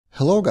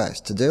Hello guys,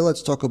 today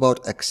let's talk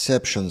about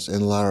exceptions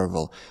in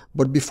Laravel.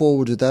 But before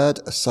we do that,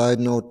 a side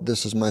note,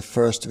 this is my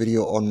first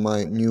video on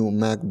my new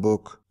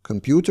MacBook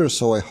computer,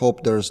 so I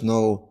hope there's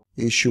no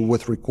issue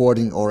with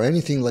recording or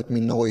anything. Let me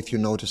know if you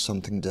notice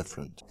something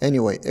different.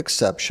 Anyway,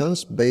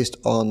 exceptions based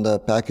on the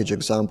package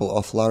example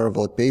of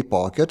Laravel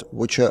PayPocket,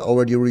 which I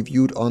already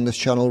reviewed on this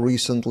channel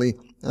recently,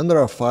 and there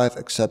are 5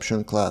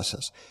 exception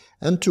classes.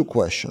 And 2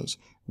 questions.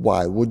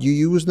 Why would you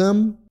use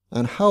them?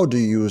 And how do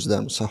you use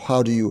them? So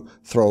how do you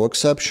throw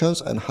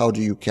exceptions and how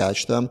do you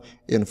catch them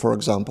in, for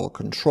example,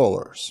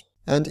 controllers?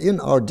 And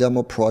in our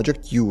demo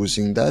project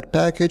using that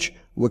package,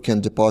 we can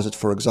deposit,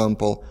 for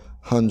example,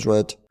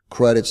 100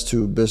 credits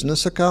to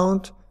business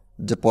account,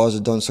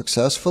 deposit done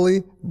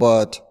successfully,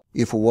 but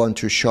if we want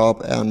to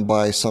shop and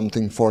buy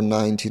something for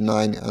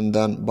 99 and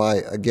then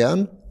buy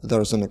again,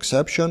 there's an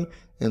exception,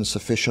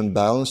 insufficient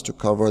balance to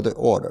cover the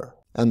order.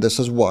 And this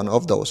is one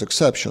of those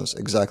exceptions,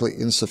 exactly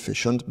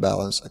insufficient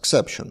balance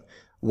exception.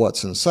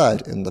 What's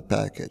inside in the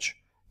package?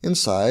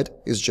 Inside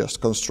is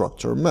just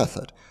constructor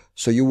method.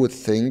 So you would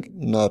think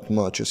not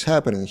much is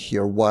happening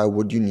here. Why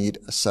would you need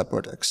a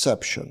separate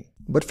exception?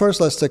 But first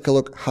let's take a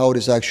look how it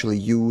is actually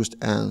used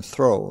and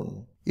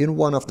thrown. In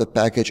one of the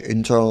package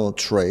internal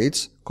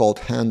traits called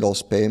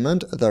handles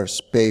payment,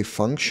 there's pay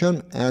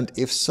function, and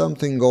if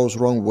something goes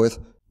wrong with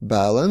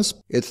balance,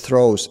 it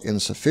throws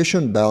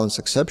insufficient balance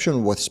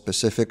exception with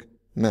specific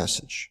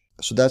message.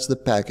 So that's the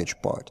package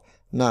part.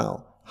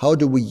 Now, how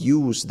do we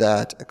use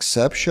that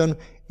exception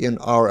in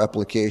our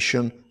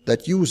application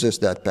that uses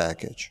that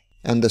package?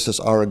 And this is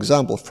our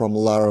example from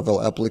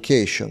Laravel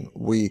application.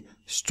 We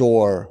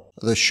store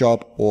the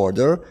shop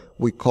order.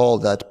 We call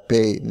that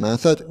pay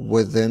method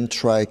within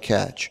try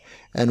catch.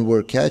 And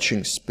we're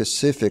catching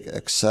specific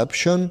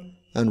exception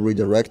and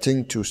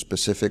redirecting to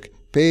specific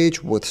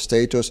page with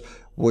status,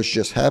 which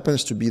just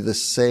happens to be the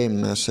same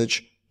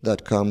message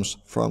that comes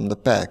from the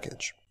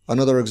package.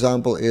 Another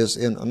example is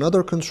in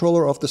another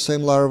controller of the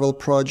same Laravel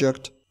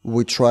project.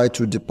 We try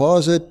to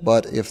deposit,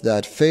 but if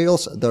that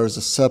fails, there's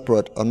a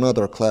separate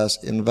another class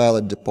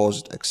invalid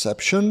deposit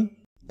exception.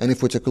 And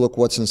if we take a look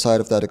what's inside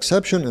of that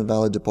exception,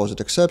 invalid deposit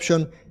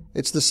exception,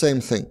 it's the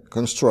same thing,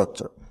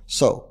 constructor.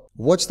 So,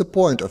 what's the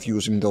point of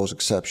using those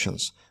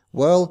exceptions?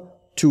 Well,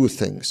 2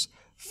 things.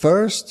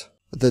 First,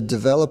 the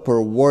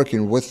developer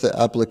working with the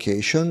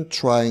application,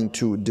 trying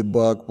to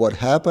debug what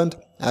happened,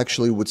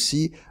 actually would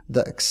see the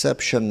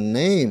exception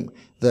name,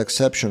 the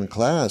exception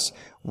class,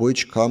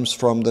 which comes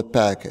from the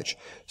package.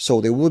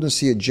 So they wouldn't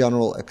see a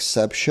general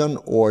exception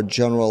or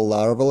general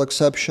Laravel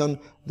exception.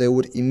 They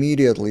would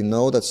immediately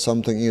know that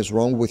something is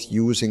wrong with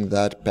using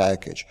that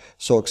package.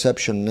 So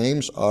exception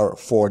names are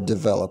for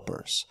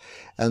developers.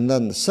 And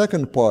then the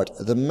second part,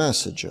 the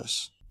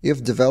messages.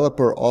 If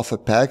developer of a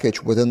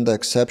package within the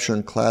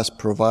exception class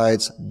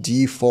provides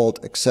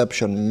default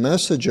exception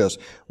messages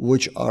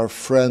which are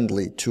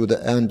friendly to the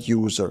end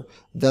user,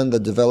 then the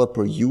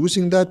developer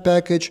using that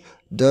package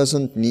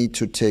doesn't need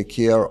to take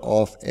care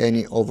of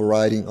any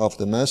overriding of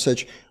the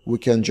message. We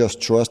can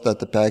just trust that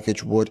the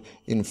package would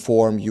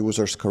inform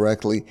users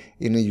correctly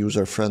in a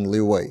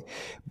user-friendly way.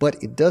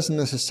 But it doesn't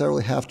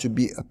necessarily have to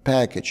be a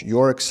package.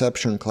 Your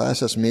exception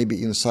classes may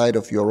be inside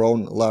of your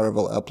own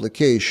Laravel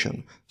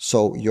application.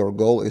 So your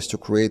goal is to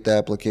create the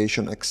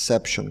application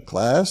exception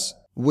class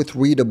with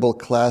readable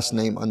class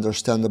name,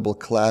 understandable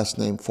class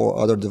name for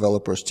other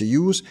developers to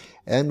use,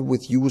 and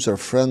with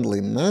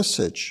user-friendly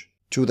message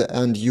to the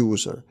end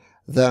user.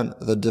 Then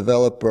the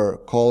developer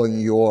calling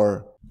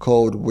your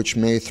code which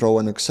may throw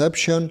an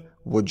exception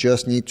would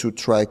just need to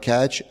try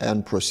catch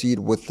and proceed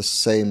with the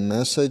same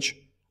message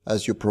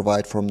as you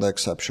provide from the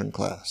exception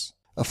class.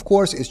 Of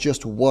course, it's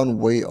just one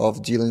way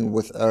of dealing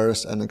with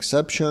errors and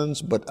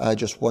exceptions, but I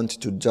just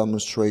wanted to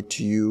demonstrate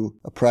to you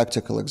a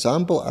practical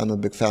example. I'm a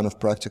big fan of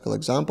practical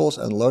examples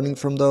and learning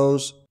from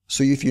those.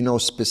 So if you know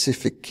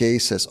specific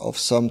cases of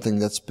something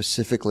that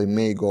specifically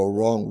may go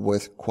wrong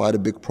with quite a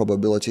big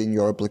probability in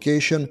your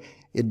application,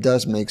 it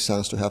does make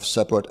sense to have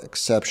separate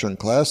exception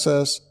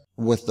classes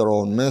with their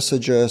own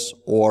messages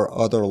or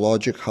other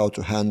logic how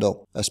to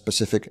handle a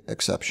specific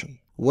exception.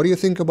 What do you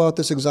think about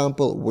this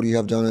example? Would you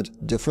have done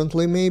it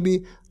differently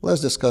maybe?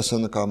 Let's discuss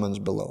in the comments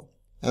below.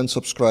 And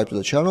subscribe to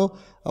the channel.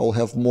 I will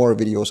have more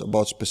videos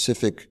about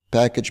specific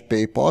package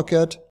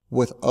PayPocket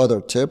with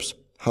other tips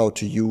how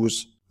to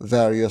use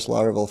various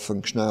Laravel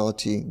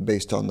functionality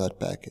based on that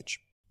package.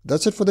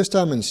 That's it for this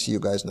time and see you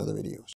guys in other videos.